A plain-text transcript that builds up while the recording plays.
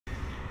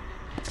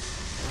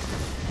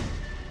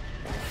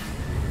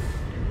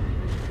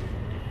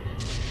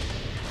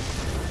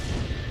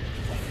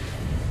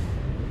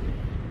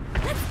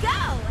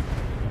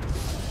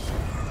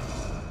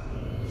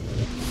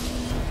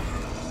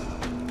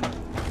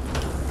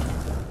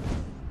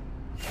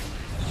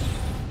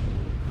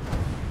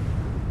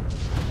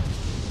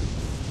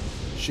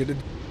Should've...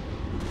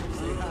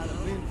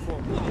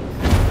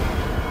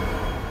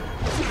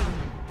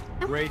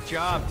 Great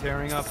job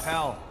tearing up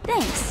hell.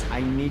 Thanks.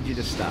 I need you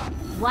to stop.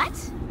 What?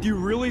 Do you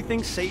really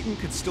think Satan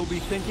could still be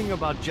thinking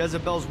about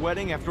Jezebel's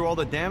wedding after all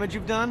the damage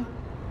you've done?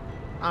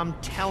 I'm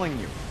telling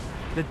you,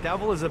 the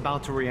devil is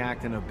about to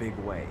react in a big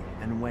way,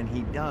 and when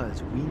he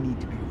does, we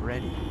need to be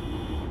ready.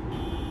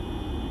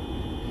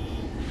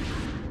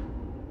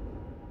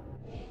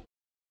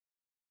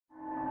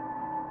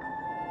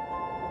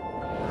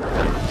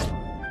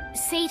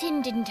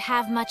 Satan didn't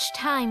have much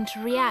time to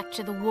react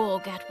to the war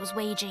Gat was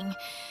waging,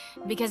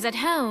 because at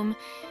home,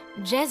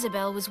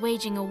 Jezebel was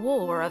waging a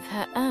war of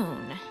her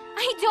own.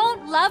 I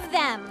don't love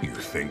them! You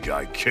think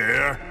I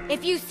care?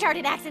 If you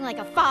started acting like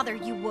a father,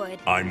 you would.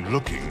 I'm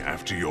looking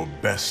after your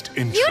best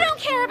interest. You don't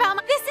care about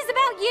me! This is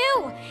about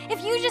you!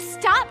 If you just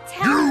stop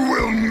telling— You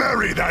will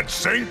marry that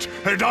saint,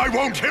 and I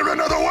won't hear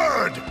another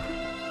word!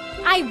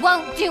 I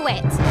won't do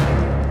it!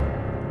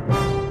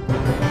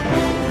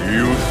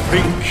 You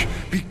think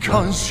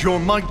because you're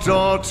my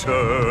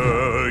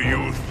daughter,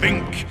 you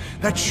think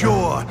that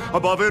you're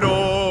above it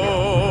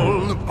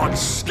all. But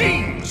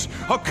schemes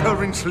are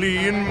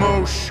currently in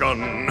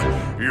motion.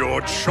 Your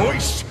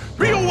choice,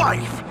 be a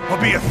wife or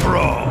be a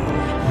thrall.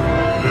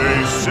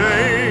 They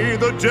say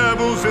the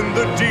devil's in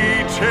the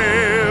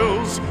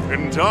details,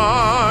 and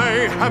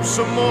I have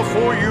some more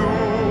for you.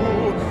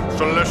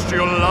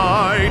 Celestial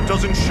light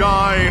doesn't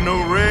shine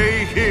a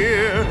ray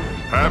here.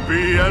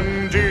 Happy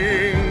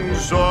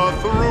endings are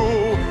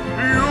through.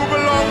 You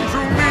belong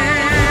to me.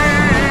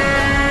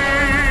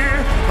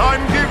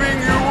 I'm giving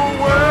you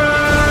away.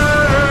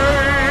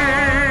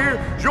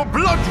 Your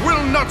blood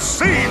will not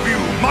save you.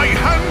 My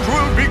hand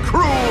will be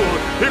cruel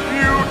if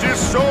you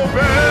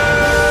disobey.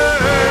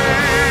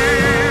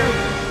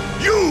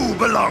 You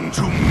belong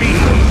to me.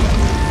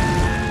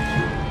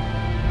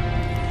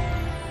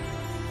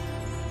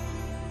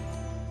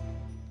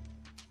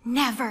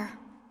 Never.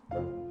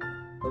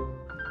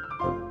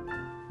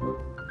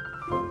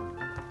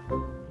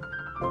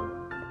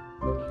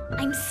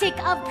 I'm sick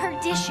of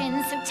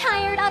perdition, so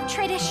tired of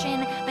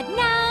tradition, but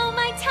now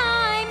my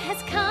time has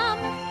come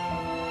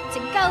to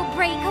go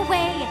break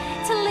away,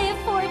 to live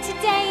for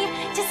today,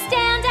 to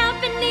stand out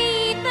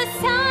beneath the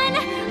sun.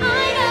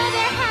 I know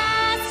there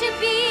has to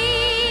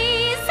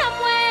be some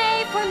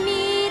way for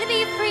me to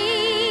be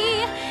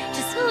free,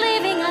 just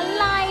living a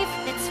life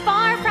that's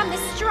far from the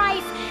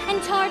strife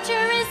and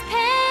torturous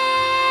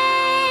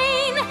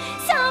pain,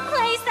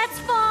 someplace that's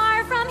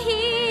far from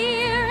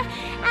here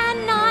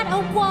and not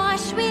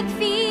awash with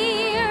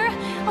fear.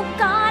 Oh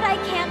God, I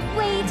can't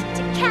wait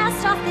to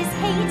cast off this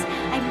hate.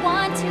 I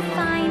want to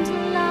find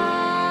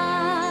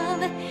love.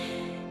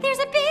 There's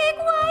a big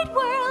wide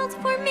world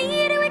for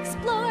me to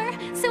explore.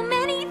 So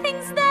many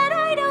things that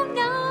I don't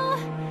know.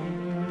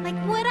 Like,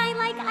 would I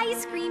like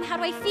ice cream? How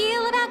do I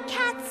feel about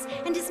cats?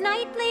 And is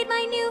Nightblade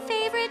my new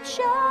favorite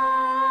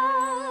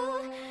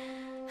show?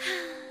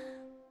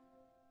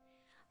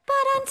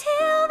 But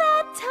until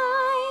that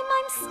time,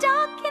 I'm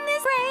stuck in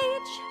this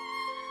rage.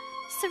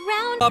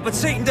 Surrounded. But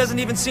Satan doesn't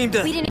even seem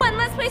to... We didn't one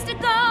less place to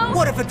go.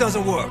 What if it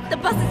doesn't work? The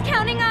bus is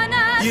counting on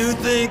us. You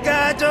think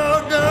I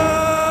don't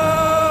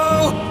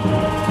know?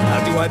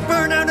 How do I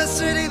burn down a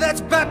city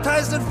that's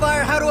baptized in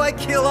fire? How do I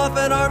kill off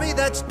an army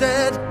that's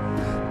dead?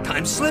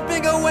 Time's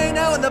slipping away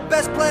now, and the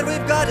best plan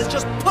we've got is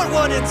just put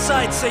one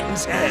inside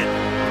Satan's head.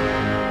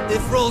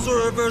 If roles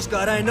were reversed,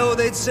 God, I know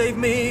they'd save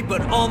me,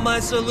 but all my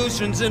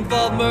solutions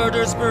involve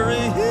murder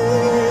sprees.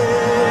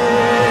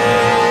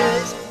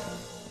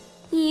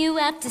 You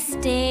have to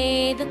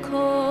stay the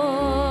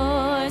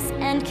course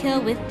and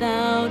kill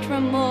without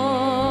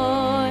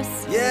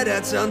remorse. Yeah,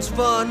 that sounds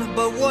fun,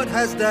 but what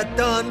has that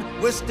done?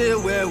 We're still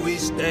where we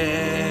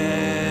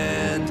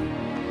stand.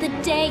 The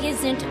day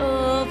isn't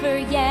over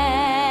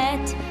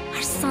yet.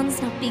 Our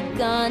sun's not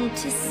begun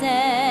to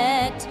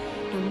set.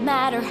 No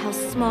matter how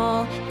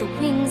small, the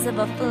wings of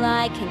a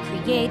fly can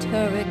create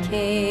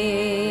hurricanes.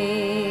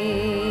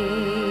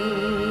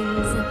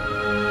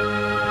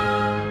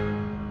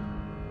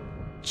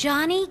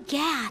 Johnny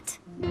Gat.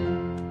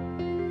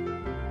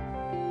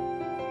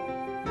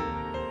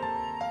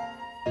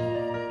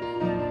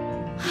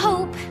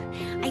 Hope.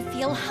 I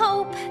feel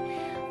hope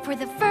for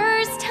the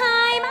first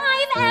time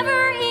I've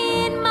ever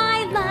in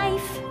my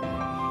life.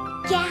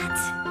 Gat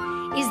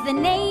is the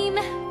name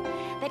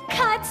that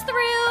cuts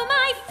through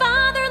my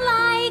father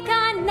like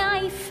a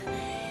knife.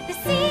 The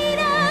seed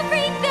of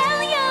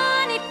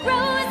rebellion, it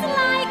grows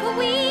like a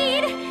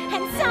weed,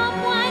 and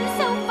someone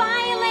so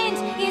violent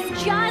is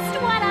just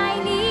what I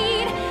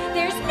need.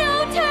 There's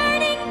no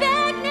turning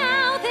back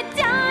now, the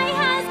die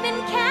has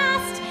been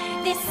cast.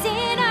 This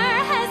sinner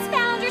has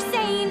found her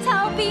saint,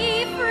 I'll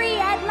be free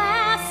at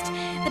last.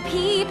 The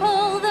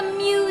people, the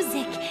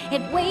music,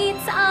 it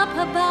waits up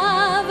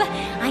above.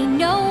 I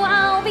know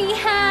I'll be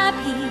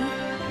happy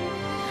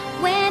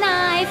when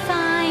I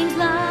find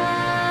love.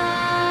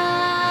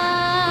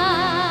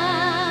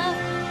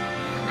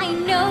 I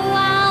know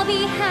I'll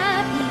be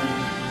happy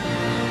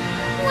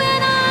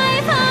when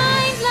I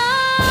find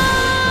love.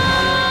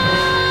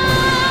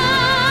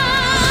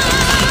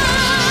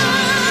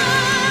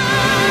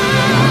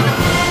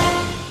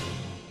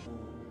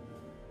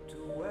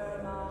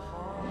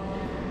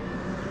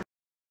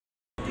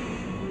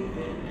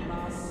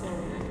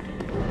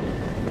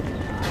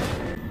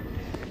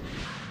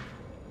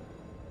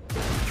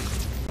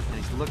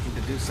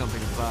 do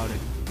something about it.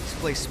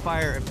 Displace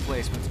fire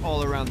emplacements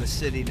all around the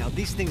city. Now,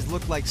 these things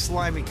look like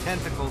slimy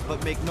tentacles,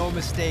 but make no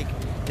mistake,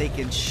 they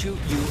can shoot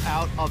you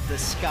out of the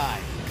sky.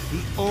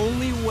 The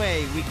only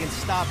way we can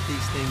stop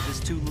these things is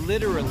to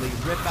literally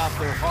rip out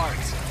their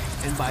hearts.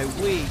 And by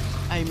we,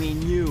 I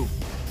mean you.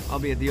 I'll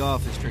be at the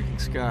office drinking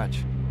scotch.